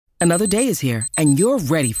Another day is here, and you're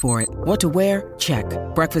ready for it. What to wear? Check.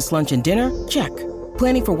 Breakfast, lunch, and dinner? Check.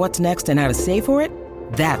 Planning for what's next and how to save for it?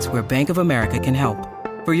 That's where Bank of America can help.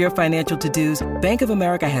 For your financial to-dos, Bank of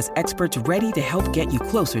America has experts ready to help get you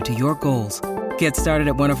closer to your goals. Get started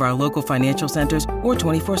at one of our local financial centers or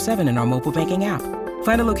 24/7 in our mobile banking app.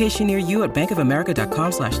 Find a location near you at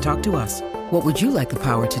bankofamerica.com/talktous. What would you like the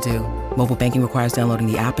power to do? Mobile banking requires downloading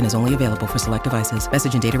the app and is only available for select devices.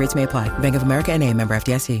 Message and data rates may apply. Bank of America N.A., member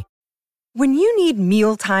FDIC. When you need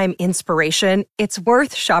mealtime inspiration, it's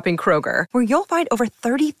worth shopping Kroger, where you'll find over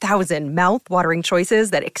 30,000 mouth-watering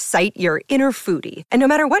choices that excite your inner foodie. And no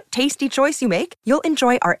matter what tasty choice you make, you'll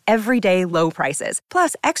enjoy our everyday low prices,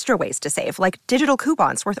 plus extra ways to save, like digital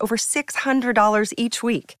coupons worth over $600 each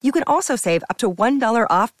week. You can also save up to $1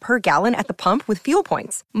 off per gallon at the pump with fuel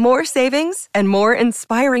points. More savings and more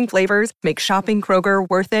inspiring flavors make shopping Kroger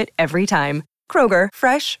worth it every time. Kroger,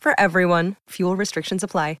 fresh for everyone. Fuel restrictions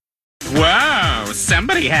apply. Whoa,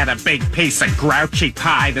 somebody had a big piece of grouchy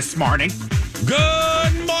pie this morning.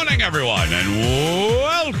 Good morning, everyone, and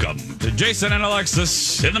welcome to Jason and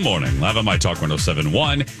Alexis in the morning. Live on My Talk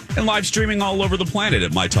 1071 and live streaming all over the planet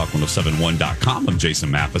at MyTalk1071.com. I'm Jason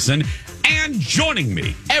Matheson. And joining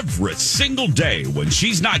me every single day when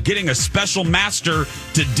she's not getting a special master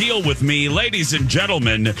to deal with me, ladies and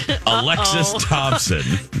gentlemen, Alexis Thompson.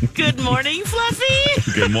 Good morning,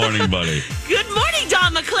 Fluffy. Good morning, buddy. Good morning,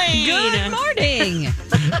 Don McClain. Good morning.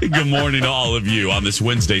 Good morning to all of you on this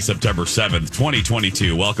Wednesday, September 7th,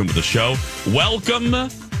 2022. Welcome to the show. Welcome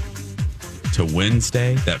to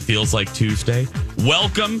Wednesday. That feels like Tuesday.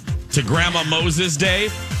 Welcome to Grandma Moses Day.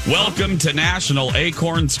 Welcome to National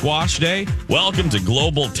Acorn Squash Day. Welcome to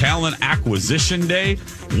Global Talent Acquisition Day.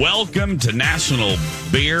 Welcome to National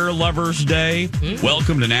Beer Lovers Day.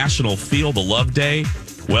 Welcome to National Feel the Love Day.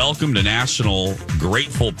 Welcome to National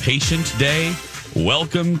Grateful Patient Day.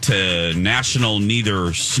 Welcome to National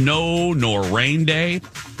Neither Snow Nor Rain Day.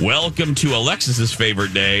 Welcome to Alexis's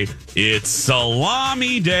favorite day. It's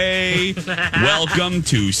Salami Day. Welcome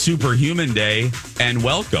to Superhuman Day. And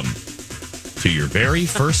welcome to your very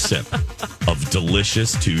first sip of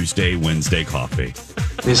delicious Tuesday, Wednesday coffee.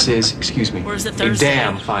 This is, excuse me, Or is it a Thursday?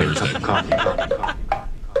 damn fine cup of coffee.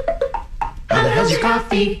 How the hell's your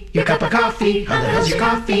coffee? Your cup of coffee? How the hell's your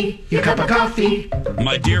coffee? Your cup of coffee?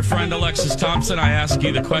 My dear friend Alexis Thompson, I ask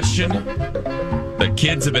you the question that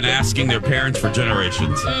kids have been asking their parents for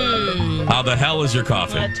generations. How the hell is your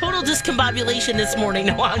coffee? Total discombobulation this morning.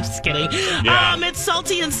 No, I'm just kidding. Yeah. It's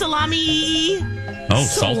salty and salami. Oh,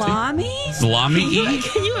 salty? Salami? Salami-y?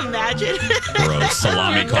 Can you imagine? Gross.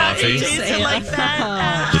 Salami coffee? Tasting like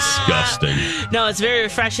that. Disgusting. No, it's very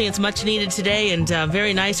refreshing. It's much needed today, and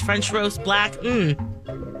very nice French roast black.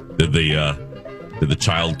 Did the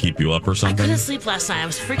child keep you up or I something? couldn't sleep last night. I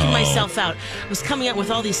was freaking myself out. I was coming up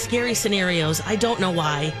with all these scary scenarios. I don't know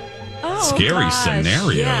why. Oh, Scary gosh.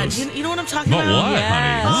 scenarios. Yeah, you know what I'm talking About about? what,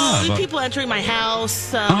 Yes. honey? What? People entering my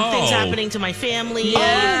house, Oh. things happening to my family. Oh,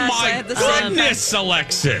 Yes, I my had the same goodness,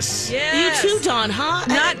 Alexis. Yes. You too, Don, huh?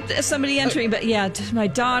 Not somebody entering, but yeah, my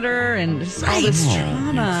daughter and just all this Oh,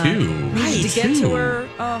 trauma. you too. Needed to get to her.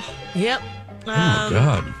 Oh, Yep. Oh,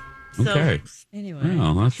 God. Okay. anyway.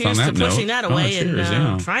 Well, that's Here's on to that note. pushing that Oh, away cheers, and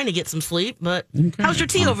yeah. trying to get some sleep. But how's your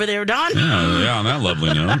tea over there, Don? Yeah, on that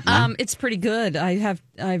lovely note. It's pretty good.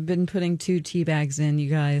 I've been putting 2 tea bags in, you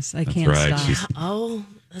guys. I can't right. stop. She's- Oh,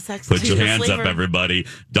 that's actually Put your the hands flavor. up, everybody.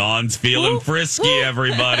 Dawn's feeling frisky,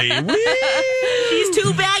 everybody. She's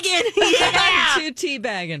too bagging. Yeah. 2 tea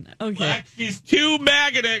bagging. Okay. She's too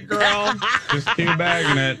bagging it, girl. Just too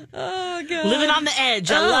bagging it. Oh god. Living on the edge.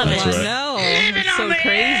 I love That's it. right. No, it's so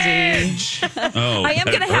crazy. Oh, I am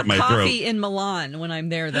going that to hurt have my coffee throat. in Milan when I'm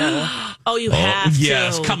there, though. Oh, you Oh, have to.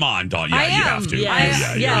 yes, come on, Dawn. Yeah, I you am. have to.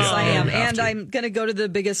 Yes. Yes, I am. You have And to. I'm going to go to the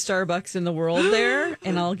biggest Starbucks in the world there,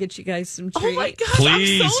 and I'll get you guys some treats. Oh my gosh,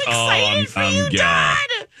 Please. I'm so excited for you, yeah.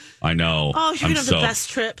 Don. I know. Oh, you're I'm going to have so, the best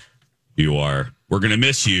trip. You are. We're going to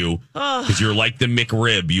miss you because you're like the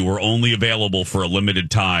McRib. You were only available for a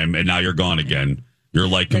limited time, and now you're gone again. You're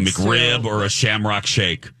like a That's McRib true. or a Shamrock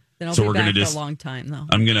Shake. Then I'll So be we're back gonna for just. a long time, though.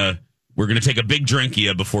 We're gonna take a big drink of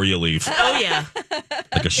you before you leave, Oh, yeah.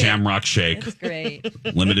 like a Shamrock Shake, That's great.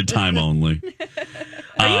 limited time only.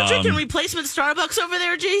 Are you drinking replacement Starbucks over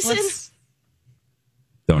there, Jason?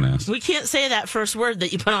 Don't ask. We can't say that first word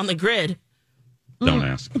that you put on the grid. Don't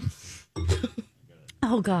ask.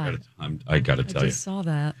 Oh God, I gotta I tell you, just saw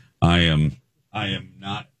that. I am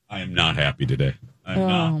not happy today. I'm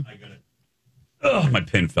not. I gotta. Oh, my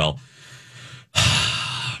pen fell.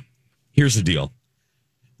 Here's the deal.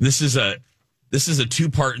 This is a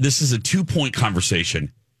 2-point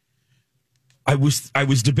conversation. I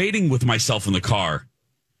was debating with myself in the car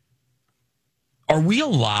are we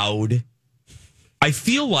allowed? I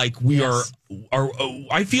feel like we are.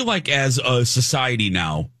 I feel like as a society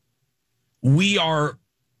now, we are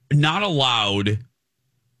not allowed.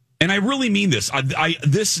 And I really mean this.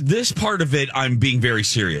 This part of it, I'm being very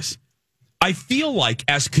serious. I feel like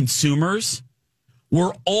as consumers,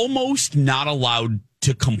 we're almost not allowed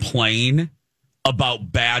to complain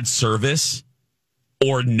about bad service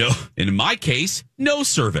or no, in my case, no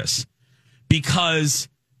service, because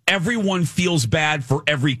everyone feels bad for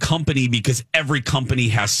every company because every company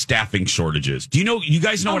has staffing shortages. Do you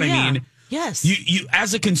guys know what I mean? Yes. You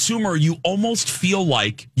as a consumer, you almost feel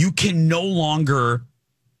like you can no longer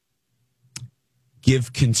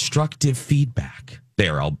give constructive feedback.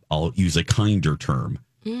 There, I'll use a kinder term.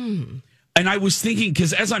 And I was thinking,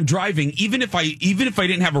 because as I'm driving, even if I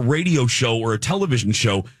didn't have a radio show or a television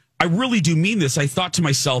show, I really do mean this. I thought to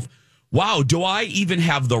myself, wow, do I even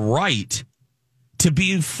have the right to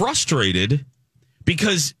be frustrated?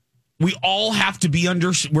 Because we all have to be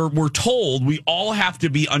we're told we all have to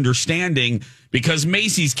be understanding, because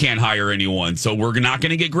Macy's can't hire anyone. So we're not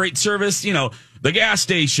going to get great service, the gas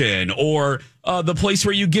station or the place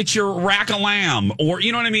where you get your rack of lamb, or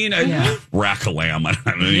you know what I mean? Rack of lamb. I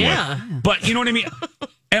don't know. Anyway. Yeah. But you know what I mean?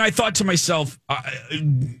 And I thought to myself,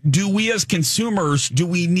 do we as consumers, do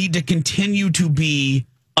we need to continue to be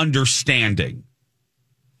understanding?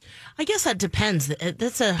 I guess that depends.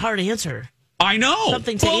 That's a hard answer. I know.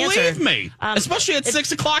 Something to Believe answer. me. Especially at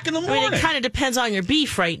 6 o'clock in the morning. I mean, it kind of depends on your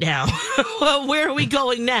beef right now. Well, where are we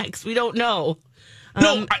going next? We don't know.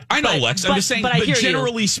 No, I know, Lex. I'm just saying, but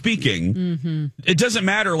generally speaking, it doesn't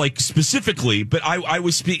matter, like, specifically, but I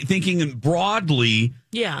was thinking broadly,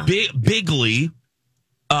 bigly,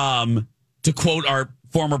 to quote our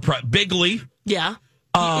former Bigley. Yeah.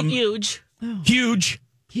 Huge. Huge.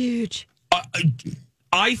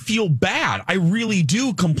 I feel bad. I really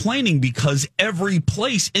do, complaining because every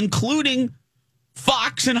place, including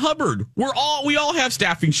Fox and Hubbard, we all have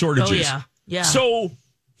staffing shortages. Oh, yeah. So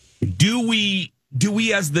do we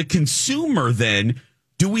as the consumer then,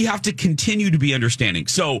 do we have to continue to be understanding?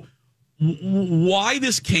 So why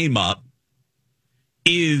this came up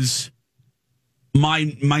is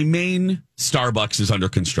my main Starbucks is under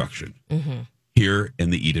construction here in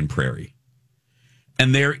the Eden Prairie.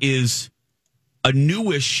 And there is a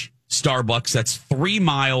newish Starbucks that's 3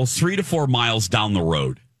 to 4 miles down the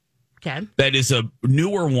road. Okay. That is a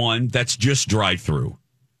newer one that's just drive-through.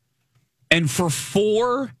 And for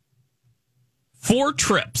four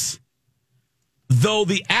trips, though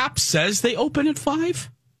the app says they open at 5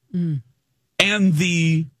 and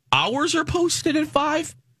the hours are posted at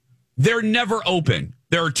 5, they're never open.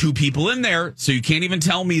 There are 2 people in there, so you can't even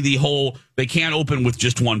tell me they can't open with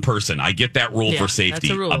just one person. I get that rule for safety.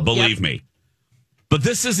 That's a rule. Believe me. But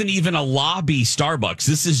this isn't even a lobby Starbucks.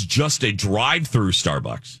 This is just a drive-through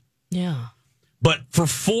Starbucks. Yeah. But for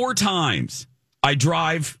 4 times, I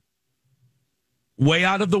drive way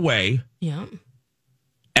out of the way. Yeah.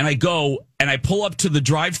 And I go and I pull up to the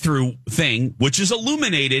drive-through thing, which is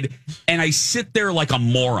illuminated, and I sit there like a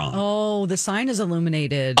moron. Oh, the sign is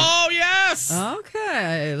illuminated. Oh, yes.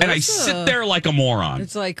 Okay. And I sit there like a moron.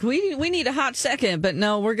 It's like, we need a hot second, but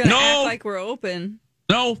no, we're going to act like we're open.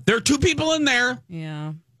 No, there are 2 people in there.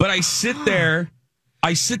 Yeah. But I sit there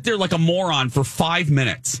like a moron for 5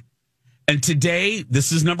 minutes. And today,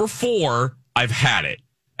 this is number 4, I've had it.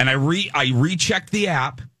 And I rechecked the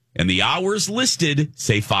app, and the hours listed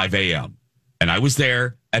say 5 a.m. And I was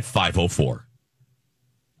there at 5:04.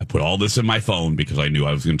 I put all this in my phone because I knew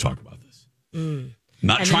I was going to talk about this.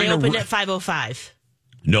 Not and trying then they to opened at 5:05.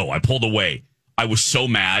 No, I pulled away. I was so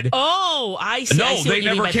mad. Oh, I see. No, they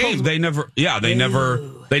never came. They never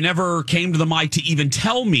came to the mic to even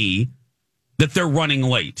tell me that they're running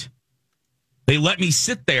late. They let me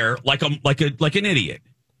sit there like an idiot.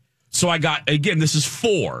 So I got, again, this is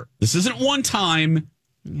 4. This isn't one time.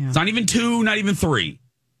 Yeah. It's not even 2, not even 3.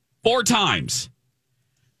 4 times.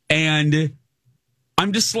 And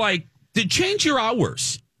I'm just like, change your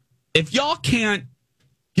hours. If y'all can't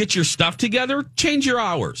get your stuff together, change your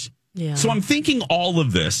hours. Yeah. So I'm thinking all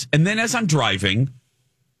of this. And then as I'm driving,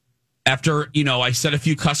 after, I said a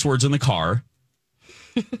few cuss words in the car,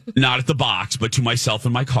 not at the box, but to myself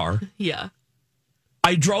in my car. Yeah.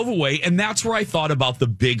 I drove away, and that's where I thought about the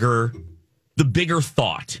bigger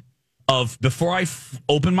thought of, before I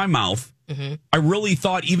opened my mouth, I really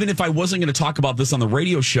thought, even if I wasn't going to talk about this on the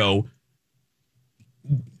radio show,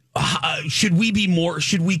 should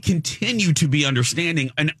we continue to be understanding,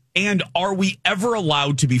 and are we ever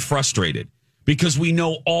allowed to be frustrated? Because we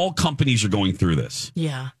know all companies are going through this.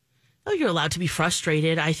 Yeah. Oh, you're allowed to be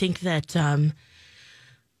frustrated. I think that,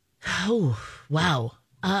 oh, wow.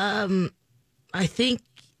 I think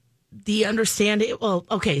the understanding. Well,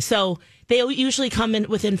 okay, so they usually come in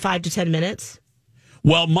within 5 to 10 minutes.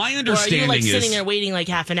 Well, my Or are understanding you like is sitting there waiting like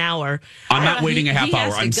half an hour? I'm not waiting a half he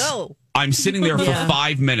hour. has to go. I'm sitting there for Yeah.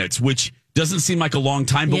 5 minutes, which doesn't seem like a long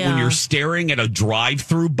time, but when Yeah. you're staring at a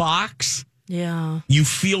drive-through box, Yeah. you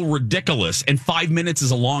feel ridiculous. And 5 minutes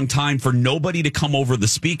is a long time for nobody to come over the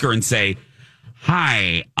speaker and say,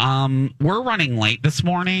 "Hi, we're running late this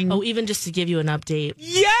morning." Oh, even just to give you an update.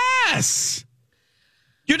 Yes.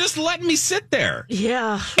 You're just letting me sit there.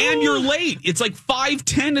 Yeah. And you're late. It's like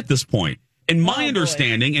 5:10 at this point. And my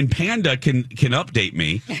understanding, and Panda can update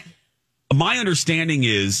me, my understanding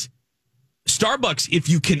is Starbucks, if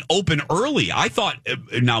you can open early, I thought,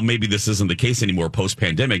 now maybe this isn't the case anymore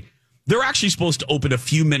post-pandemic, they're actually supposed to open a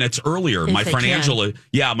few minutes earlier. If My they friend can. Angela,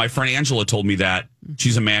 my friend Angela told me that.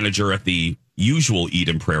 She's a manager at the usual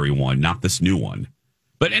Eden Prairie one, not this new one.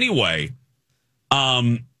 But anyway,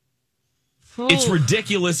 it's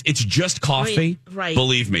ridiculous. It's just coffee. Right.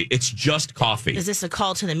 Believe me, it's just coffee. Is this a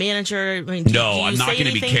call to the manager? I mean, do No, you I'm not say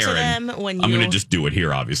going to be anything Karen. to them when I'm you- going to just do it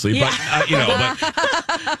here, obviously. Yeah.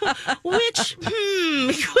 But Which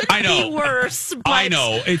could I know. be worse. But, I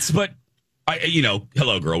know but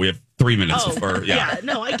hello, girl. We have 3 minutes or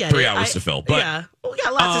no, I get 3 it. hours to fill. But yeah, we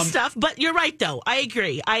got lots of stuff. But you're right, though. I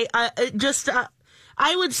agree. I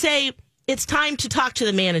would say it's time to talk to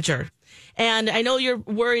the manager. And I know you're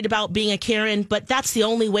worried about being a Karen, but that's the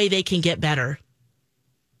only way they can get better.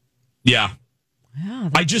 yeah, Yeah,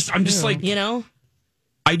 I'm just like, You know?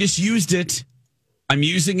 I just used it. I'm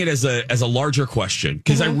using it as a larger question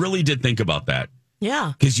because I really did think about that.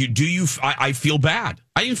 Yeah. Because I feel bad.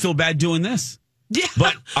 I didn't feel bad doing this. Yeah,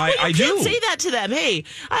 But well, I you do. can't say that to them. Hey,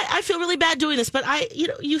 I feel really bad doing this, but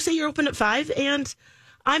you say you're open at 5, and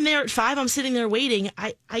I'm there at 5. I'm sitting there waiting.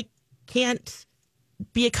 I can't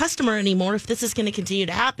be a customer anymore if this is going to continue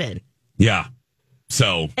to happen. Yeah.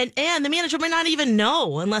 So And the manager might not even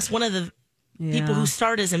know unless one of the people who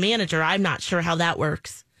start as a manager. I'm not sure how that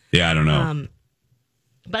works. I don't know.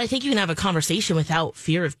 But I think you can have a conversation without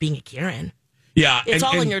fear of being a Karen. Yeah, It's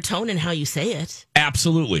all in and your tone and how you say it.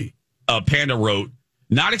 absolutely. Panda wrote,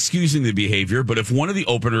 not excusing the behavior, but if one of the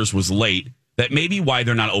openers was late, that may be why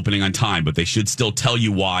they're not opening on time, but they should still tell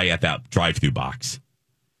you why at that drive-through box.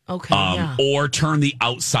 Okay, yeah. Or turn the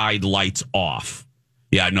outside lights off.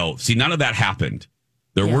 Yeah, no. See, none of that happened.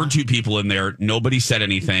 There were 2 people in there. Nobody said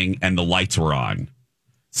anything, and the lights were on.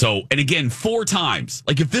 So, and again, 4 times.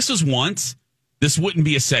 Like, if this was once, this wouldn't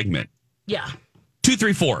be a segment. Yeah. 2,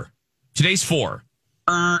 3, 4. Today's 4.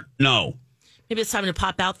 No. Maybe it's time to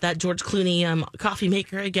pop out that George Clooney coffee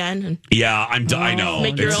maker again and Yeah, I know.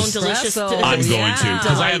 make your It's own just- delicious. espresso. I'm going Yeah. to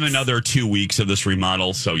because I have delights. another 2 weeks of this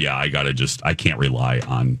remodel. So yeah, I can't rely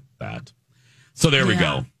on that. So there we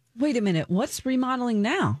go. Wait a minute. What's remodeling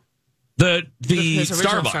now? The His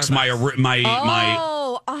original Starbucks, Starbucks.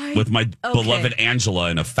 my with my beloved Angela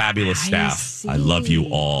and a fabulous staff. I love you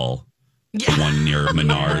all. The one near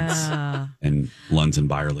Menards and Lunds and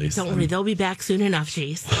Byerly's. Don't worry, they'll be back soon enough,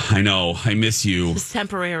 Jace. I know. I miss you. It's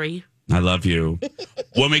temporary. I love you.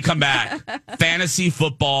 When we come back, fantasy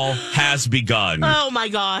football has begun. Oh my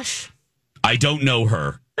gosh. I don't know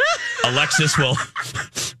her. Alexis will.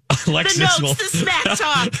 The notes, the smack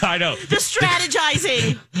talk, I know. the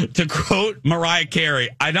strategizing. To quote Mariah Carey,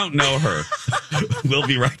 I don't know her. We'll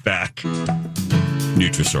be right back.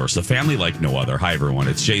 Nutrisource, a family like no other. Hi, everyone.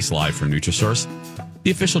 It's Jace live from Nutrisource,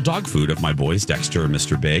 the official dog food of my boys, Dexter and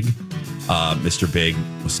Mr. Big. Mr. Big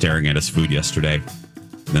was staring at his food yesterday,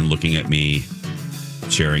 then looking at me,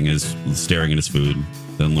 staring at his food,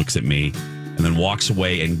 then looks at me, and then walks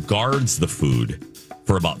away and guards the food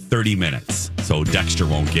for about 30 minutes so Dexter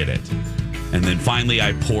won't get it. And then finally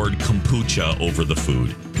I poured kombucha over the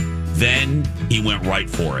food. Then he went right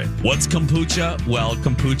for it. What's kombucha? Well,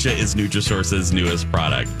 kombucha is Nutrisource's newest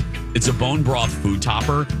product. It's a bone broth food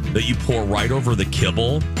topper that you pour right over the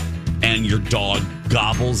kibble, and your dog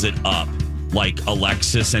gobbles it up like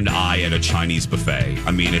Alexis and I at a Chinese buffet.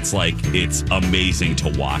 I mean, it's amazing to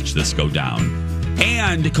watch this go down.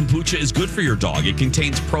 And kombucha is good for your dog. It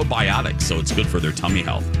contains probiotics, so it's good for their tummy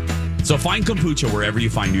health. So find kombucha wherever you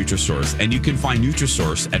find Nutrisource, and you can find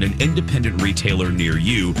Nutrisource at an independent retailer near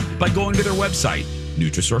you by going to their website,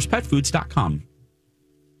 NutrisourcePetFoods.com.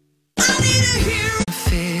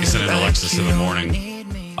 Jason and Alexis in the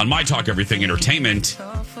morning. On My Talk Everything Entertainment,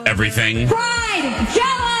 everything. Fried Jell-O!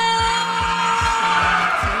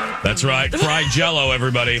 That's right, fried Jell-O,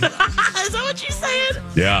 everybody. Is that what you said?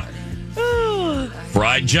 Yeah.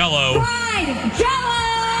 Fried Jell-O. Fried Jell-O!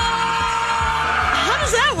 How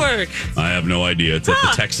does that work? I have no idea. It's at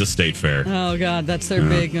the Texas State Fair. Oh, God, that's their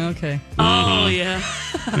big. Okay. Oh, yeah.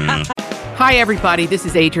 Yeah. Hi, everybody. This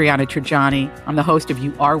is Adriana Trajani. I'm the host of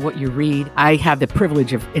You Are What You Read. I have the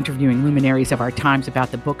privilege of interviewing luminaries of our times about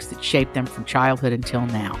the books that shaped them from childhood until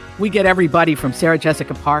now. We get everybody from Sarah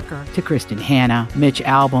Jessica Parker to Kristen Hanna, Mitch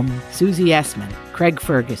Albom, Susie Essman, Craig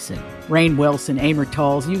Ferguson, Rainn Wilson, Amor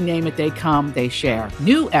Tolls, you name it, they come, they share.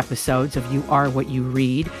 New episodes of You Are What You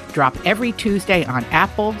Read drop every Tuesday on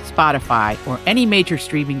Apple, Spotify, or any major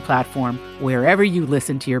streaming platform wherever you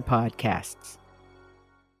listen to your podcasts.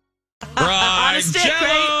 Right,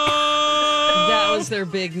 That was their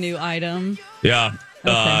big new item. Yeah.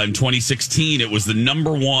 Okay. In 2016, it was the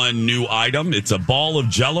number one new item. It's a ball of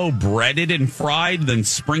Jell-O breaded and fried, then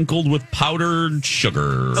sprinkled with powdered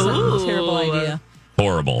sugar. Ooh. Terrible idea.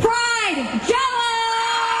 Horrible. Fried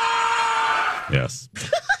Jell-O! Yes.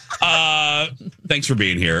 Thanks for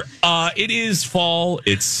being here. It is fall.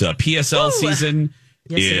 It's PSL season.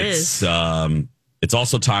 Yes, it is. It's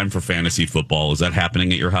also time for fantasy football. Is that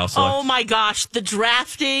happening at your house, Lex? Oh my gosh, the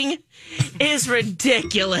drafting is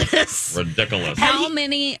ridiculous. Ridiculous. How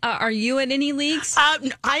many are you in any leagues? I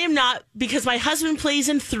am not, because my husband plays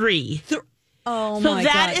in 3. Oh So my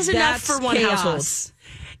that God. is enough That's for one chaos. household.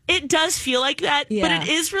 It does feel like that, but Yeah. it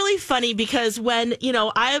is really funny because when,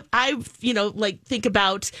 I like think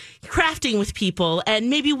about crafting with people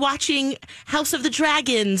and maybe watching House of the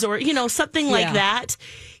Dragons or, something like Yeah. that.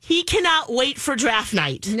 He cannot wait for draft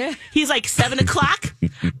night. Yeah. He's like 7:00.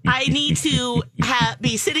 I need to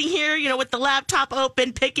be sitting here, with the laptop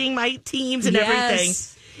open, picking my teams and everything.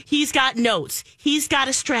 Yes. He's got notes. He's got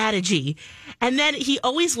a strategy. And then he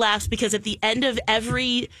always laughs because at the end of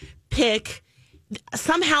every pick,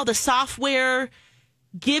 somehow the software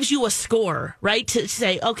gives you a score, right? To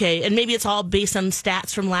say, okay, and maybe it's all based on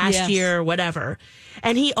stats from last Yes. year or whatever.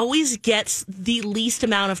 And he always gets the least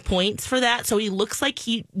amount of points for that. So he looks like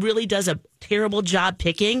he really does a terrible job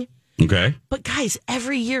picking. Okay. But guys,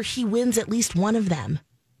 every year he wins at least one of them.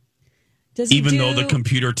 Does he Even though do- the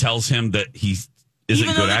computer tells him that he isn't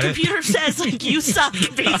Even though good the at it? computer says, like, you suck,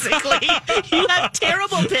 basically. You have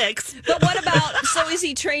terrible picks. But what about, so is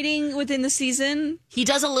he trading within the season? He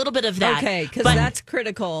does a little bit of that. Okay, because but that's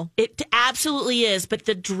critical. It absolutely is. But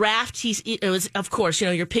the draft, it was, of course,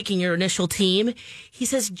 you're picking your initial team. He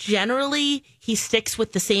says generally he sticks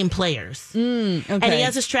with the same players. Okay. And he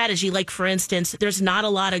has a strategy. Like, for instance, there's not a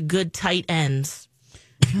lot of good tight ends.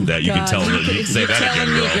 That you can tell them. You can say You're that again,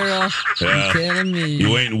 telling me, girl. girl. Yeah. You're telling me.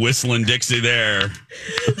 You ain't whistling Dixie there.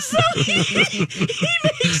 So he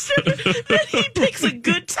makes sure that he picks a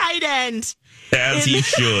good tight end. As he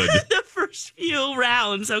should. The first few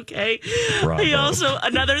rounds, okay? Bravo. He also,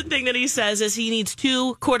 another thing that he says is he needs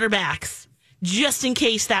 2 quarterbacks just in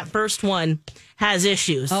case that first one has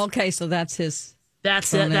issues. Okay, so that's his.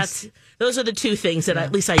 That's it. bonus. Those are the 2 things that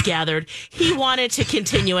at least I gathered. He wanted to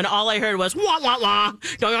continue, and all I heard was wah wah wah,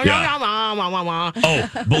 Yeah. wah wah wah wah. Oh,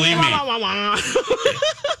 believe me. Wah, wah, wah,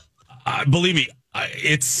 wah. Believe me.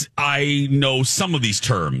 I know some of these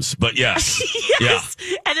terms, but yes. Yes.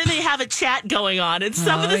 And then they have a chat going on, and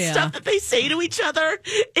some of the yeah. stuff that they say to each other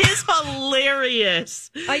is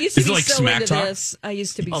hilarious. I used to Is it be like so smack into talk? this. I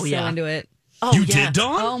used to be Oh, so yeah. into it. Oh, You yeah. did,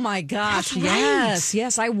 Dawn? Oh my gosh. That's right. Yes.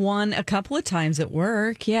 Yes. I won a couple of times at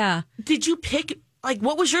work. Yeah. Did you pick, like,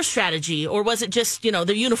 what was your strategy? Or was it just,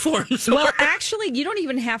 the uniforms? Well, actually, you don't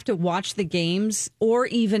even have to watch the games or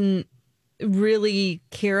even really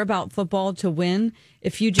care about football to win.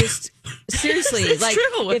 If you just, seriously, It's like,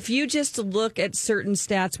 true. if you just look at certain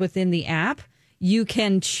stats within the app, you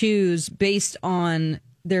can choose based on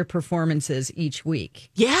their performances each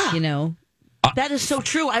week. Yeah. You know? That is so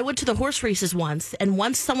true. I went to the horse races once, and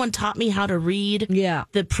once someone taught me how to read Yeah.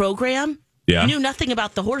 the program, Yeah. I knew nothing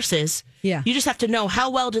about the horses. Yeah. You just have to know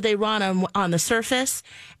how well do they run on the surface,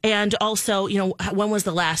 and also, when was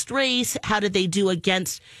the last race? How did they do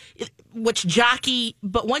against which jockey?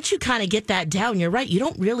 But once you kind of get that down, you're right. You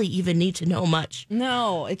don't really even need to know much.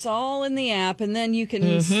 No, it's all in the app, and then you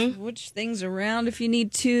can switch things around if you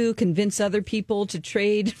need to, convince other people to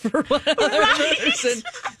trade for one other person.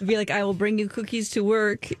 Be like, I will bring you cookies to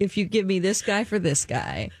work if you give me this guy for this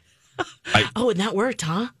guy. Oh, and that worked,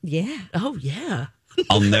 huh? Yeah. Oh, yeah.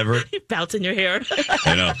 I'll never. You're bouncing your hair.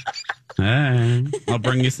 I know. I'll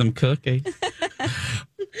bring you some cookies.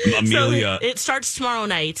 Amelia. So it starts tomorrow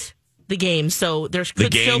night, the game. So there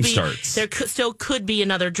could game still be starts. there could be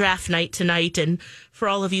another draft night tonight. And for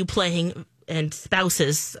all of you playing and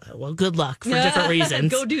spouses, well, good luck for different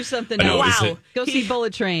reasons. Go do something I know, else. is it- Go see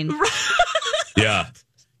Bullet Train. Yeah.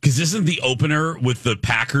 Because isn't the opener with the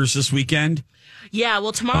Packers this weekend? Yeah,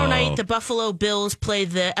 well, tomorrow Oh. night the Buffalo Bills play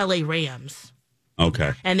the LA Rams.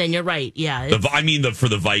 Okay. And then you're right. Yeah. For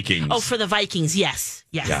the Vikings. Oh, for the Vikings, yes.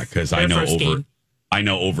 Yes. Yeah, because I Their know first over game. I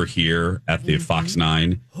know over here at the Fox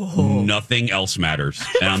 9, nothing else matters.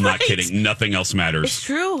 And I'm not kidding. Nothing else matters. It's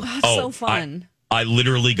true. That's so fun. I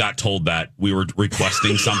literally got told that we were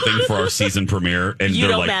requesting something for our season premiere. And You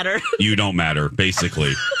they're don't like, matter. You don't matter,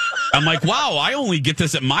 basically. I'm like, wow, I only get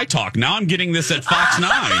this at My Talk. Now I'm getting this at Fox 9.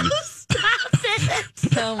 Stop it.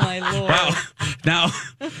 Oh, my Lord. Wow.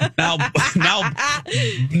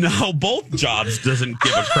 Now both jobs doesn't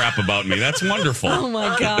give a crap about me. That's wonderful. Oh,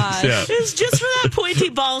 my gosh. Yeah. It's just for that pointy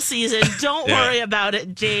ball season. Don't worry about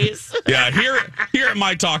it, Jace. Yeah, here at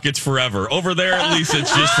My Talk, it's forever. Over there, at least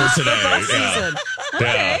it's just for today. Season.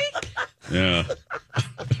 Yeah. Yeah.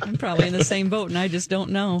 I'm probably in the same boat, and I just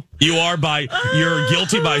don't know. You're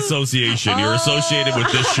guilty by association. You're associated with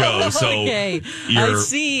this show, so Okay. you're, I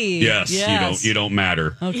see. Yes, you don't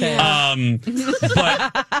matter. Okay.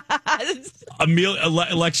 But Amelia,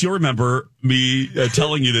 Lex, you'll remember me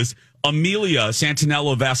telling you this. Amelia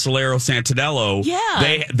Santinello, Vassalero Santinello.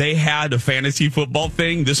 Yeah. They had a fantasy football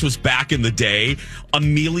thing. This was back in the day.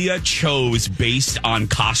 Amelia chose based on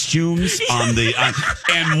costumes and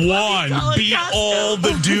won. Beat all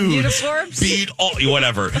the dudes. Uniforms? Beat all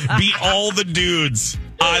the dudes.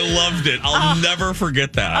 I loved it. I'll never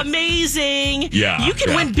forget that. Amazing. Yeah. You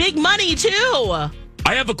can win big money, too.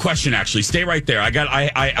 I have a question, actually. Stay right there. I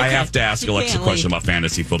have to ask Alex a question about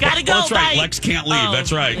fantasy football. Gotta go, that's right. bye. Lex can't leave. Oh,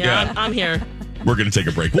 That's right. Yeah. I'm here. We're going to take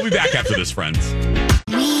a break. We'll be back after this, friends.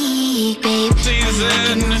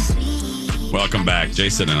 Season. Welcome back.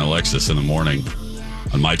 Jason and Alexis in the morning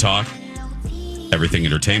on My Talk. Everything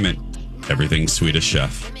entertainment. Everything Swedish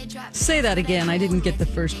Chef. Say that again. I didn't get the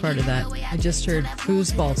first part of that. I just heard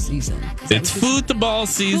foosball season. It's football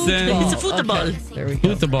season. It's a football. Okay, there we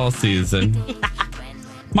go. Football season.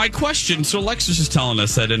 My question, so Alexis is telling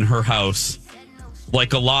us that in her house,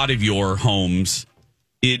 like a lot of your homes,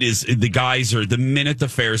 it is the guys are, the minute the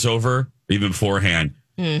fair's over, even beforehand,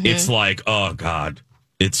 it's like, oh God,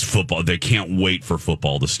 it's football. They can't wait for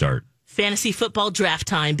football to start. Fantasy football draft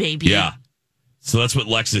time, baby. Yeah. So that's what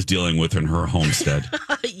Lex is dealing with in her homestead.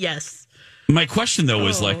 Yes. My question, though,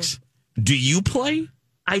 is, Lex, do you play?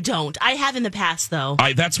 I don't. I have in the past, though.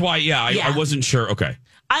 That's why, I wasn't sure. Okay.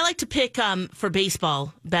 I like to pick for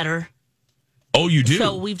baseball better. Oh, you do?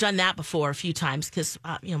 So we've done that before a few times because,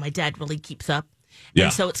 my dad really keeps up. Yeah.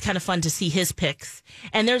 And so it's kind of fun to see his picks.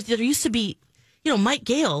 And there used to be, Mike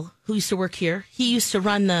Gale, who used to work here, he used to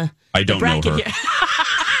run the I don't know her. here.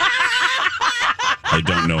 I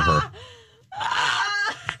don't know her.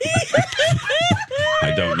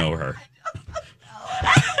 I don't know her.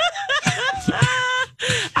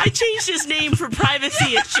 I changed his name for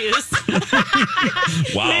privacy issues.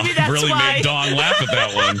 Wow, Maybe that's really why. made Dawn laugh at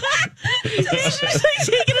that one. He's like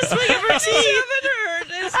taking a swing of her tea. I haven't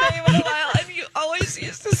heard his name in a while, and you always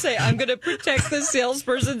used to say, "I'm going to protect the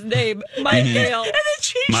salesperson's name, Mike Gale." And then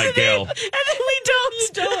change Mike the name, Gale. and then we don't. You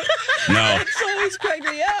don't. No, It's always cracked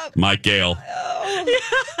me up. Mike Gale.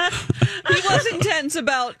 He was intense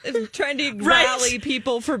about trying to rally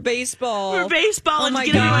people for baseball. For baseball and my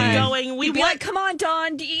to get everyone God. going. We'd be like, come on,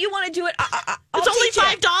 Don, do you want to do it? It's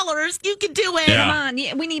only $5. You can do it. Yeah. Come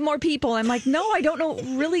on, we need more people. I'm like, no, I don't know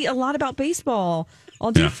really a lot about baseball.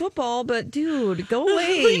 I'll do football, but dude, go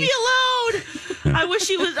away. Leave me alone. I wish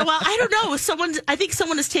he was. Well, I don't know. I think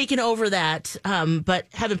someone has taken over that, but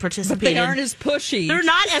haven't participated. But they aren't as pushy. They're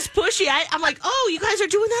not as pushy. I'm like, oh, you guys are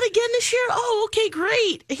doing that again this year? Oh, okay,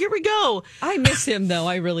 great. Here we go. I miss him though.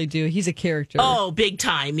 I really do. He's a character. Oh, big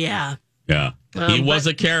time. Yeah. Yeah, he was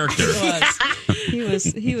a character. He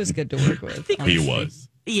was good to work with. He was.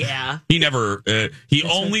 Yeah. He never. He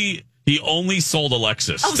only sold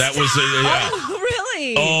Alexis. Oh, that was. Oh, really?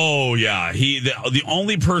 Oh yeah. The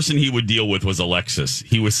only person he would deal with was Alexis.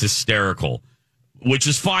 He was hysterical, which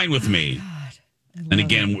is fine with me. And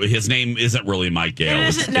again, his name isn't really Mike Gale. It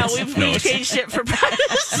isn't. No, we've changed it for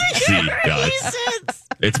privacy reasons.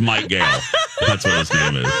 It's Mike Gale. That's what his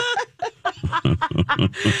name is.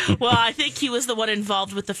 Well, I think he was the one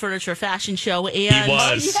involved with the furniture fashion show, and He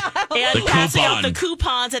was. and The passing out coupon. the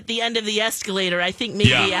coupons at the end of the escalator. I think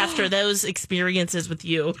maybe after those experiences with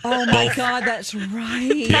you. Oh my God, that's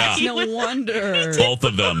right. Yeah. No wonder. Both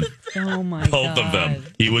of them. Oh my God. Both of them.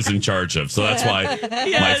 He was in charge of. So that's why,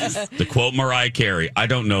 to quote Mariah Carey, I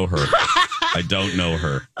don't know her. I don't know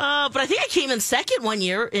her. But I think I came in second one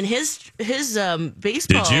year in his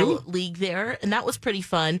baseball Did you? league there, and that was pretty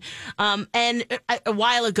fun. And a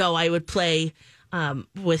while ago, I would play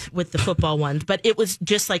with the football ones, but it was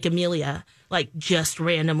just like Amelia, like just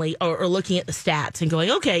randomly or looking at the stats and going,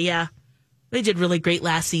 okay, yeah, they did really great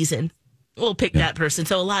last season. We'll pick that person.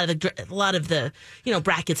 So a lot of the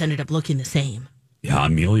brackets ended up looking the same. Yeah,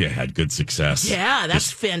 Amelia had good success. Yeah,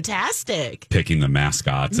 that's fantastic. Picking the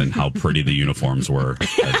mascots and how pretty the uniforms were.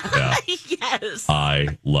 Yes.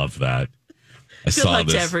 I love that. Good luck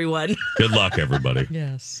to everyone. Good luck, everybody.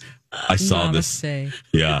 Yes. I saw this.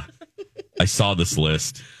 Yeah. I saw this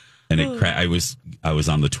list and I was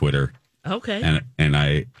on the Twitter. Okay. And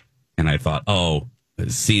I thought, oh,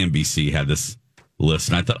 CNBC had this list.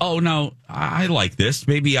 And I thought, oh, no, I like this.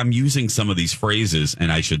 Maybe I'm using some of these phrases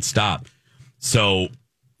and I should stop. So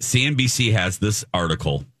CNBC has this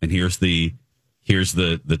article, and here's the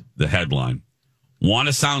headline. Want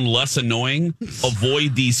to sound less annoying?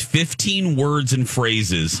 Avoid these 15 words and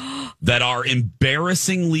phrases that are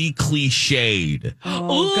embarrassingly cliched.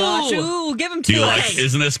 Oh, gosh. Ooh, give them to Do you us. like,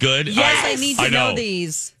 isn't this good? Yes, I need to know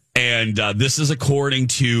these. And this is according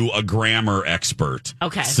to a grammar expert.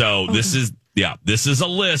 Okay. So this is a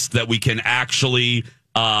list that we can actually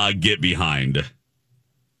get behind.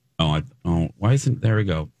 Why isn't, there we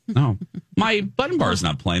go. No, my button bar is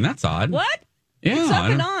not playing. That's odd. What? Yeah. What's up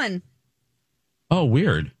and on? Oh,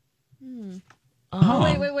 weird. Oh,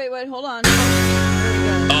 wait. Hold on. There we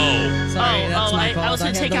go. Oh. Sorry, that's my fault. I was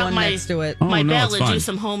going to take out my next to it. my no, bell it's and do fine.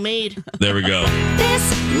 some homemade. There we go.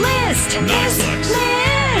 This list.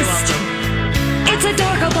 It's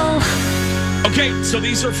adorable. Okay, so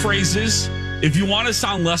these are phrases. If you want to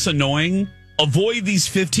sound less annoying, avoid these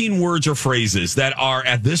 15 words or phrases that are,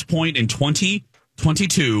 at this point in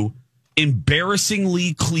 2022,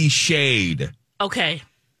 embarrassingly cliched. Okay.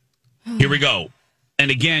 Here we go.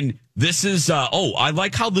 And again, this is, I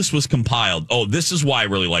like how this was compiled. Oh, this is why I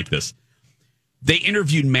really like this. They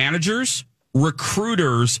interviewed managers,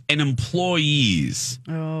 recruiters, and employees.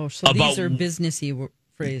 Oh, so these are businessy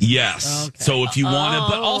phrases. Yes. Okay. So if you want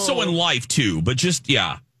to, but also in life too, but just,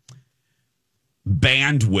 yeah.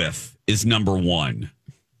 Bandwidth is number one.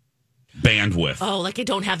 Bandwidth. Oh, like I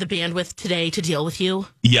don't have the bandwidth today to deal with you?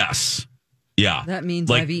 Yes. Yeah. That means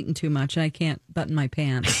I've eaten too much. I can't button my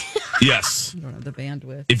pants. Yes. I don't have the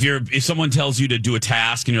bandwidth. If someone tells you to do a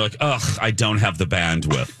task and you're like, ugh, I don't have the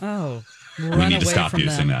bandwidth. Oh. We need to stop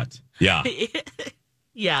using that. Yeah.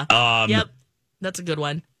 Yeah. Yep. That's a good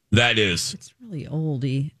one. That is. It's really old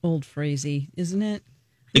phrasey, isn't it?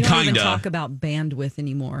 It We don't kinda. even talk about bandwidth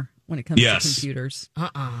anymore when it comes to computers.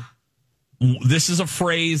 This is a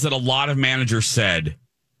phrase that a lot of managers said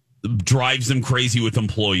drives them crazy with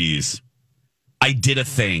employees. I did a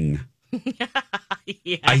thing.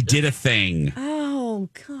 Yes. I did a thing. Oh,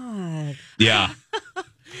 God. Yeah.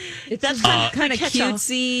 That's kind of catch-all.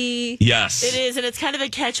 cutesy. Yes. It is, and it's kind of a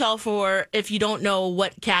catch-all for if you don't know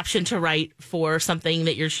what caption to write for something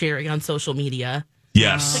that you're sharing on social media.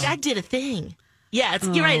 Yes. Like, I did a thing. Yeah,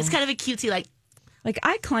 you're right. It's kind of a cutesy, like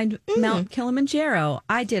I climbed Mount Kilimanjaro.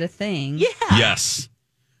 I did a thing. Yeah. Yes.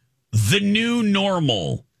 The new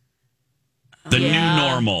normal. The new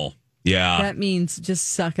normal. Yeah. That means just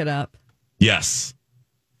suck it up. Yes.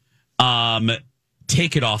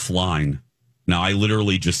 Take it offline. Now, I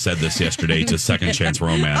literally just said this yesterday to Second Chance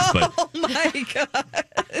Romance, but Oh my God.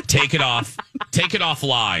 take it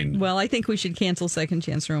offline. Well, I think we should cancel Second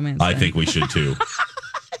Chance Romance. I then. think we should too.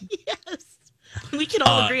 Yes. We can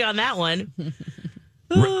all agree on that one.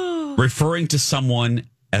 Referring to someone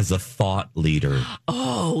as a thought leader.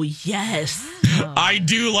 Oh, yes. I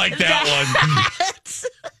do like that one.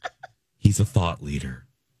 He's a thought leader.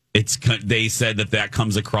 They said that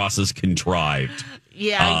comes across as contrived.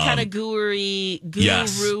 Yeah, kind of guru-y,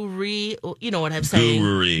 yes. you know what I'm saying.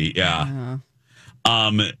 Guru-y, yeah.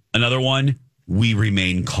 Another one, we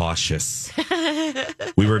remain cautious.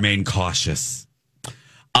 We remain cautious.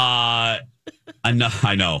 I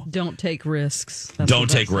know. Don't take risks. That's Don't what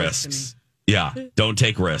take that says risks. Yeah, don't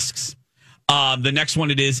take risks. The next one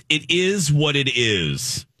it is what it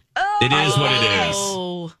is. It is what it is.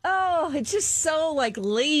 Oh, it's just so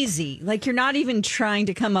lazy. Like you're not even trying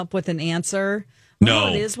to come up with an answer.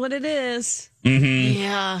 No. It is what it is. Mm-hmm.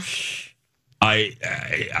 Yeah.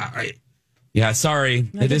 Yeah, sorry.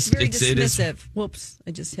 It's very dismissive. Whoops.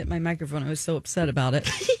 I just hit my microphone. I was so upset about it.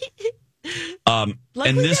 And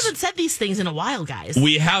we haven't said these things in a while, guys.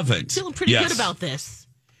 We haven't. Feeling pretty good about this.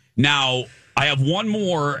 Now, I have one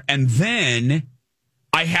more, and then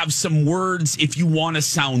I have some words if you want to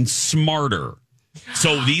sound smarter.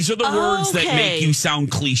 So these are the words that make you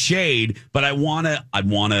sound cliched, but I want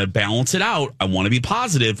to balance it out. I want to be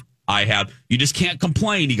positive. You just can't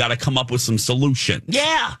complain. You got to come up with some solutions.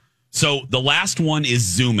 Yeah. So the last one is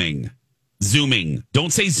zooming. Zooming.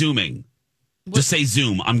 Don't say zooming. Just say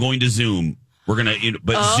zoom. I'm going to zoom. Zooming.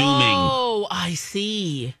 Oh, I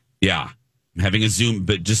see. Yeah. I'm having a zoom,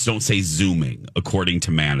 but just don't say zooming, according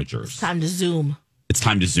to managers. Time to zoom. It's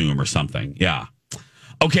time to zoom or something. Yeah.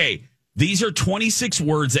 Okay. These are 26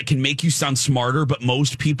 words that can make you sound smarter, but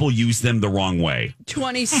most people use them the wrong way.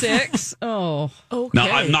 26? Oh. Okay.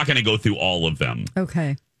 Now, I'm not going to go through all of them.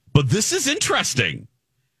 Okay. But this is interesting.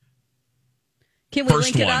 Can we First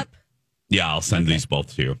link it one. up? Yeah, I'll send these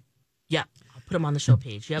both to you. Yep. I'll put them on the show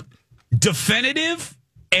page. Yep. Definitive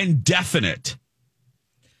and definite.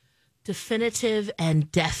 Definitive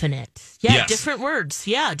and definite. Yeah, Yes. different words.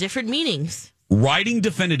 Yeah, different meanings. Writing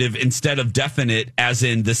definitive instead of definite, as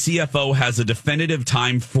in the CFO has a definitive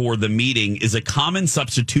time for the meeting, is a common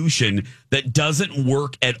substitution that doesn't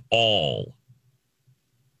work at all.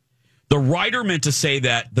 The writer meant to say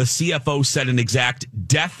that the CFO set an exact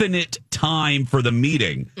definite time for the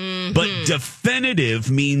meeting, but definitive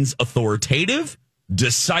means authoritative,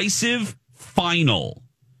 decisive, final.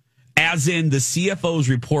 As in the CFO's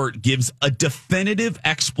report gives a definitive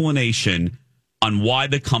explanation on why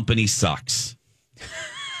the company sucks.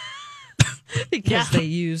 Because they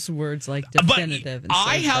use words like definitive. But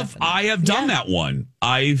I have done that one.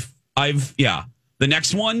 I've The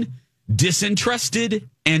next one, disinterested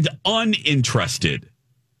and uninterested.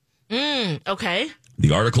 Okay.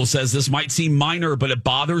 The article says this might seem minor, but it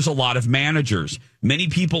bothers a lot of managers. Many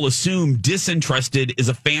people assume disinterested is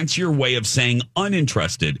a fancier way of saying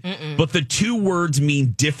uninterested, but the two words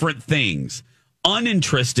mean different things.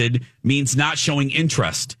 Uninterested means not showing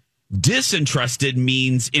interest. Disinterested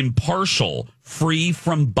means impartial, free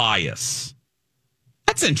from bias.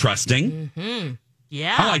 That's interesting.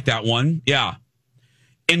 Yeah. I like that one. Yeah.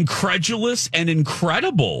 Incredulous and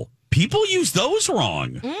incredible. People use those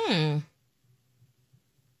wrong.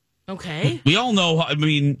 Okay. We all know,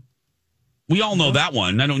 we all know that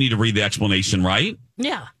one. I don't need to read the explanation, right?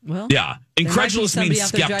 Yeah. Well, Yeah. Incredulous there might be means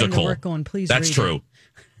somebody out there driving to skeptical. work going, "Please That's read true.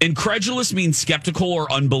 Incredulous means skeptical or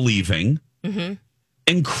unbelieving.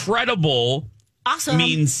 Incredible Awesome.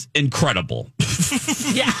 means incredible.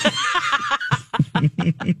 Yeah.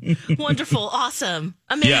 Wonderful. Awesome.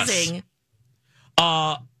 Amazing.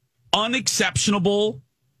 Unexceptionable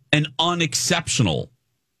and unexceptional.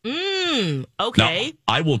 Okay. Now,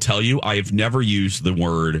 I will tell you, I have never used the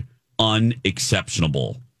word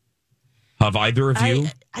unexceptionable. Have either of you?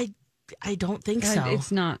 I don't think so.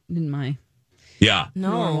 It's not in my Yeah.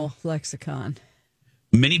 normal lexicon.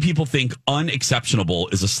 Many people think unexceptionable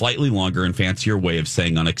is a slightly longer and fancier way of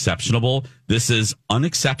saying unexceptionable. This is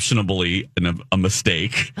unexceptionably a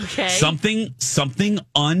mistake. Okay. Something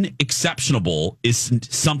unexceptionable is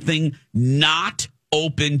something not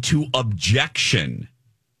open to objection.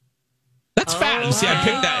 That's fast. See, I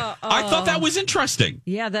picked that. I thought that was interesting.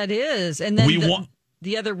 Yeah, that is. And then We the, want-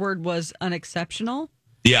 the other word was unexceptional.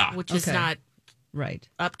 Yeah. Which is Okay. not Right.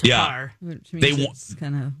 up to Yeah. par. Which means They wa- it's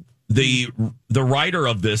kind of The writer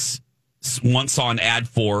of this once saw an ad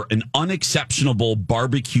for an unexceptionable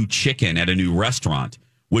barbecue chicken at a new restaurant,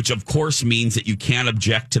 which of course means that you can't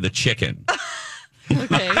object to the chicken.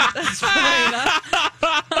 okay. That's funny enough.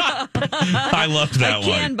 I loved that I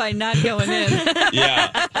can one. by not going in.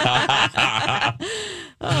 Yeah.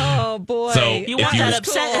 Oh boy. So, You If want you-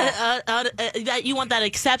 that you want that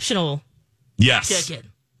exceptional Yes.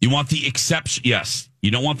 chicken. You want the exception. Yes. You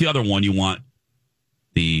don't want the other one. You want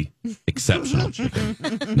the exceptional chicken,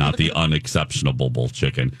 not the unexceptionable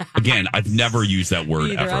chicken. Again, I've never used that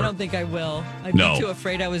word Either. ever. I don't think I will. I'd No. be too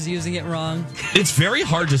afraid I was using it wrong. It's very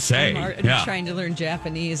hard to say. I'm Yeah. trying to learn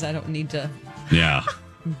Japanese. I don't need to Yeah.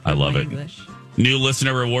 I love it. English. New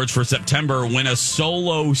listener rewards for September: win a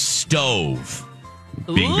Solo stove.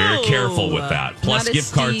 Being very Ooh. careful with that. Plus Not a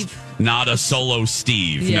gift cards. Steve. Not a Solo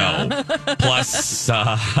Steve. Yeah. No. Plus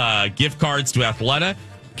gift cards to Athleta,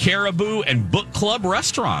 Caribou, and Book Club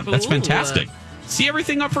Restaurant. That's Ooh. fantastic. See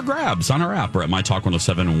everything up for grabs on our app or at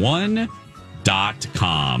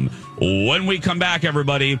mytalk1071.com. When we come back,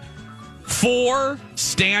 everybody, 4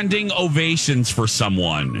 standing ovations for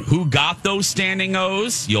someone. Who got those standing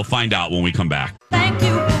O's? You'll find out when we come back. And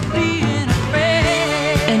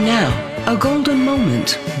now, a golden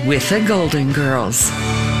moment with the Golden Girls.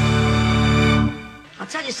 I'll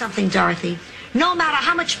tell you something, Dorothy. No matter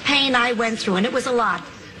how much pain I went through, and it was a lot,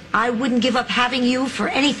 I wouldn't give up having you for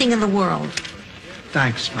anything in the world.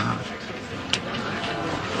 Thanks, Mom.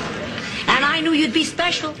 And I knew you'd be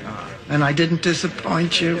special. And I didn't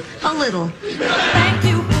disappoint you. A little.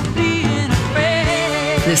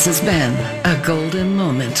 This has been a golden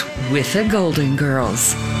moment with the Golden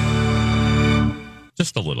Girls.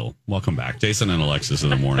 Just a little. Welcome back. Jason and Alexis in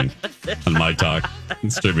the morning on My Talk.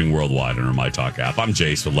 And streaming worldwide on our My Talk app. I'm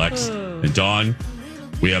Jace with Lex and Dawn.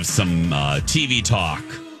 We have some TV talk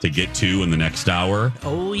to get to in the next hour.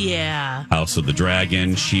 Oh, yeah. House of the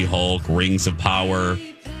Dragon, She-Hulk, Rings of Power,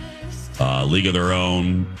 League of Their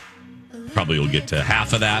Own. Probably will get to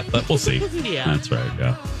half of that, but we'll see. Yeah. That's right,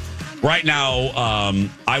 yeah. Right now,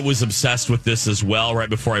 I was obsessed with this as well right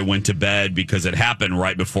before I went to bed because it happened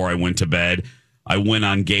right before I went to bed. I went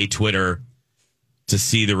on gay Twitter to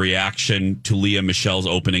see the reaction to Leah Michelle's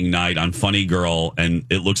opening night on Funny Girl, and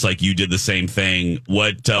it looks like you did the same thing.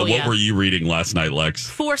 What were you reading last night, Lex?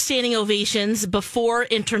 4 standing ovations before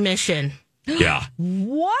intermission. Yeah.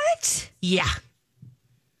 What? Yeah.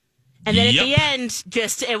 And then at the end,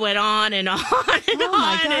 just it went on and on and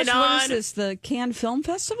on and on. What is this? The Cannes Film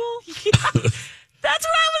Festival? Yeah, that's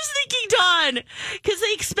what I was thinking, Dawn. Because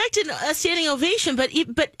they expected a standing ovation, but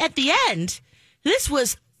at the end, this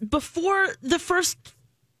was before the first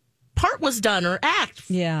part was done or act.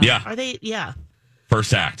 Yeah. Yeah. Are they? Yeah.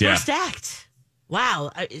 First act, yeah. First act. Wow.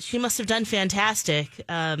 She must have done fantastic.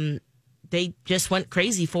 They just went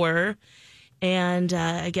crazy for her. And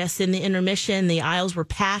I guess in the intermission, the aisles were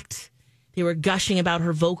packed. They were gushing about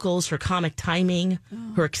her vocals, her comic timing,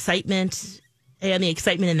 her excitement, and the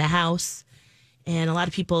excitement in the house. And a lot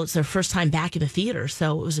of people, it's their first time back in the theater.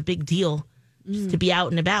 So it was a big deal to be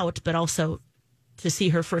out and about, but also to see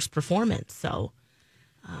her first performance. So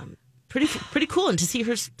pretty cool. And to see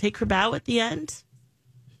her take her bow at the end,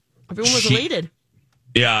 everyone was elated.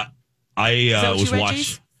 Yeah. I was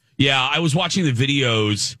watching. Yeah, I was watching the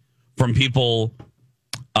videos from people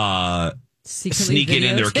sneaking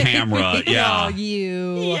in their camera. Yeah. Oh,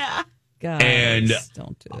 you. Yeah. Guys, and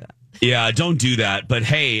don't do that. Yeah, don't do that. But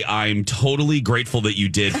hey, I'm totally grateful that you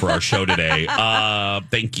did for our show today.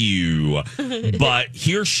 Thank you. But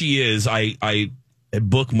here she is. I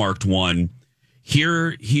bookmarked one.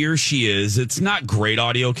 Here she is. It's not great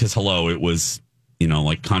audio because it was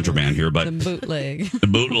like contraband here, but the bootleg. The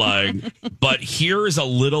bootleg. But here is a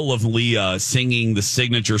little of Leah singing the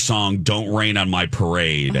signature song "Don't Rain on My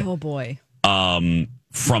Parade." Oh boy.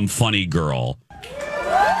 From Funny Girl. It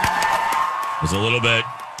was a little bit.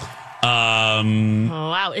 Oh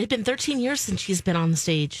wow! It had been 13 years since she's been on the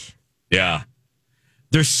stage. Yeah,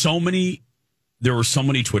 there were so many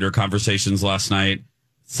Twitter conversations last night.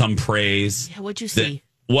 Some praise. Yeah, what'd you see?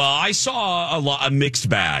 Well, I saw a mixed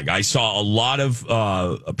bag. I saw a lot of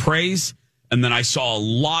praise, and then I saw a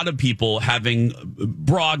lot of people having,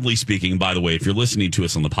 broadly speaking, by the way, if you're listening to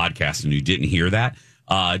us on the podcast and you didn't hear that,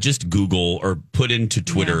 just Google or put into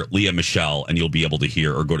Twitter Leah Michelle, and you'll be able to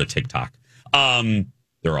hear, or go to TikTok.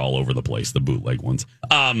 They're all over the place, the bootleg ones.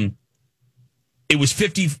 It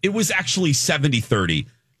was actually 70-30.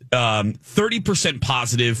 30%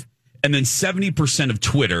 positive, and then 70% of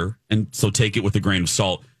Twitter, and so take it with a grain of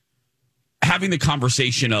salt, having the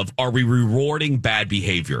conversation of, are we rewarding bad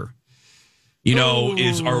behavior?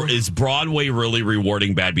 Is Broadway really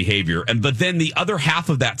rewarding bad behavior? But then the other half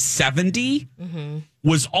of that 70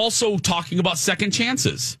 was also talking about second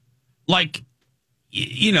chances. Like,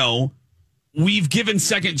 we've given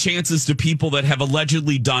second chances to people that have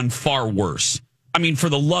allegedly done far worse. I mean, for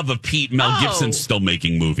the love of Pete, Mel Gibson's still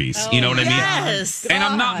making movies. You know what I mean? Yes. And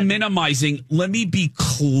I'm not minimizing. Let me be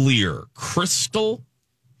clear. Crystal,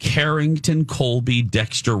 Carrington, Colby,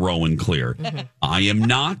 Dexter, Rowan, clear. I am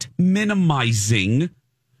not minimizing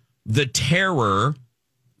the terror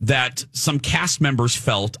that some cast members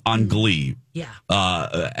felt on Glee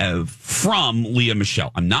from Leah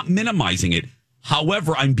Michelle. I'm not minimizing it.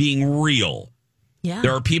 However, I'm being real. Yeah.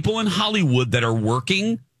 There are people in Hollywood that are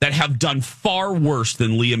working that have done far worse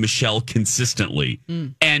than Leah Michelle consistently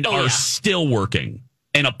and are still working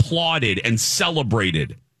and applauded and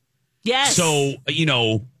celebrated. Yes. So,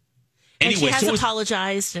 anyway. And she has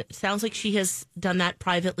apologized. It sounds like she has done that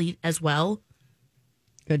privately as well.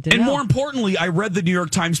 Good to know. know. More importantly, I read the New York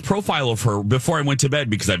Times profile of her before I went to bed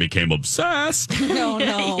because I became obsessed. No.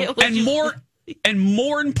 And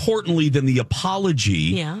more importantly than the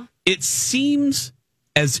apology, it seems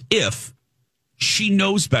as if she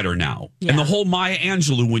knows better now. And the whole Maya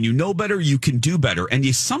Angelou, when you know better, you can do better. And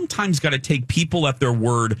you sometimes got to take people at their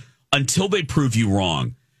word until they prove you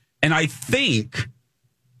wrong. And I think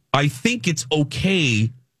it's okay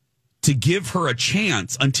to give her a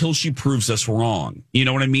chance until she proves us wrong. You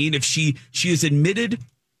know what I mean? If she has admitted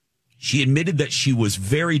that she was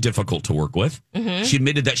very difficult to work with. She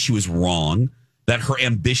admitted that she was wrong, that her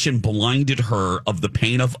ambition blinded her of the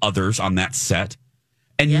pain of others on that set.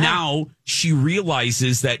 And now she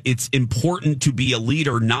realizes that it's important to be a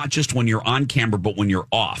leader, not just when you're on camera, but when you're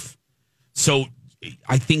off. So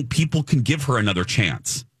I think people can give her another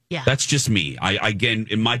chance. Yeah. That's just me. Again,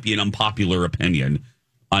 it might be an unpopular opinion,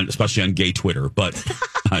 especially on gay Twitter, but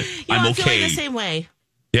I'm okay. I'm feeling the same way.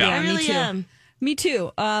 Yeah. I really am. Me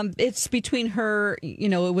too. It's between her,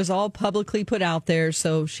 it was all publicly put out there,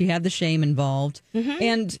 so she had the shame involved.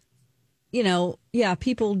 And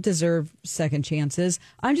people deserve second chances.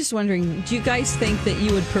 I'm just wondering, do you guys think that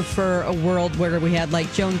you would prefer a world where we had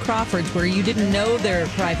like Joan Crawford's, where you didn't know their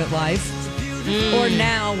private life, or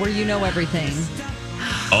now where you know everything?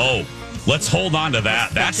 Oh, let's hold on to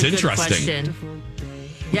that. That's interesting.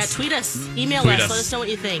 Yeah, tweet us, email us, let us know what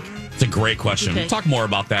you think. It's a great question. Okay. We'll talk more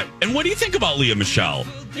about that. And what do you think about Leah Michele?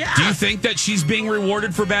 Yeah. Do you think that she's being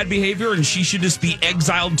rewarded for bad behavior and she should just be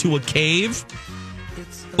exiled to a cave?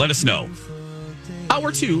 Let us know.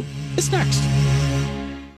 Hour 2 is next.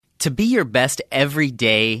 To be your best every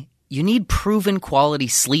day, you need proven quality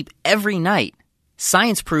sleep every night.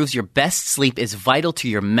 Science proves your best sleep is vital to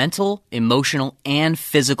your mental, emotional, and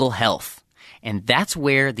physical health. And that's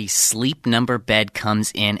where the Sleep Number bed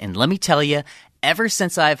comes in. And let me tell you, ever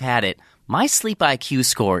since I've had it, my sleep IQ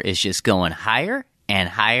score is just going higher and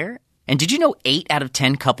higher. And did you know 8 out of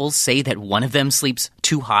 10 couples say that one of them sleeps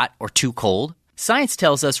too hot or too cold? Science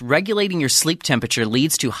tells us regulating your sleep temperature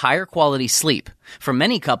leads to higher quality sleep. For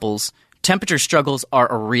many couples, temperature struggles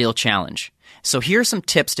are a real challenge. So here are some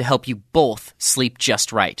tips to help you both sleep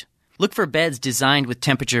just right. Look for beds designed with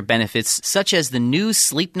temperature benefits, such as the new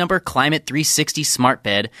Sleep Number Climate 360 smart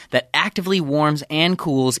bed that actively warms and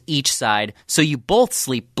cools each side so you both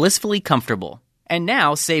sleep blissfully comfortable. And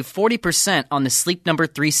now save 40% on the Sleep Number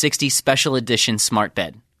 360 Special Edition smart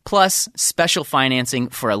bed. Plus, special financing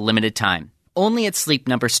for a limited time. Only at Sleep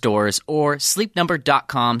Number stores or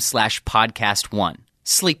sleepnumber.com/podcast1.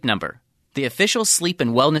 Sleep Number, the official sleep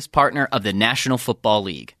and wellness partner of the National Football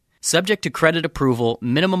League. Subject to credit approval,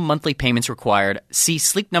 minimum monthly payments required. See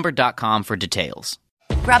sleepnumber.com for details.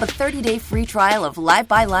 Grab a 30-day free trial of Live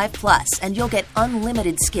by Live Plus, and you'll get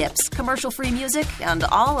unlimited skips, commercial-free music, and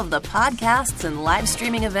all of the podcasts and live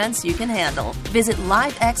streaming events you can handle. Visit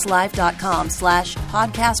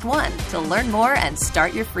livexlive.com/podcast1 to learn more and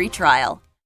start your free trial.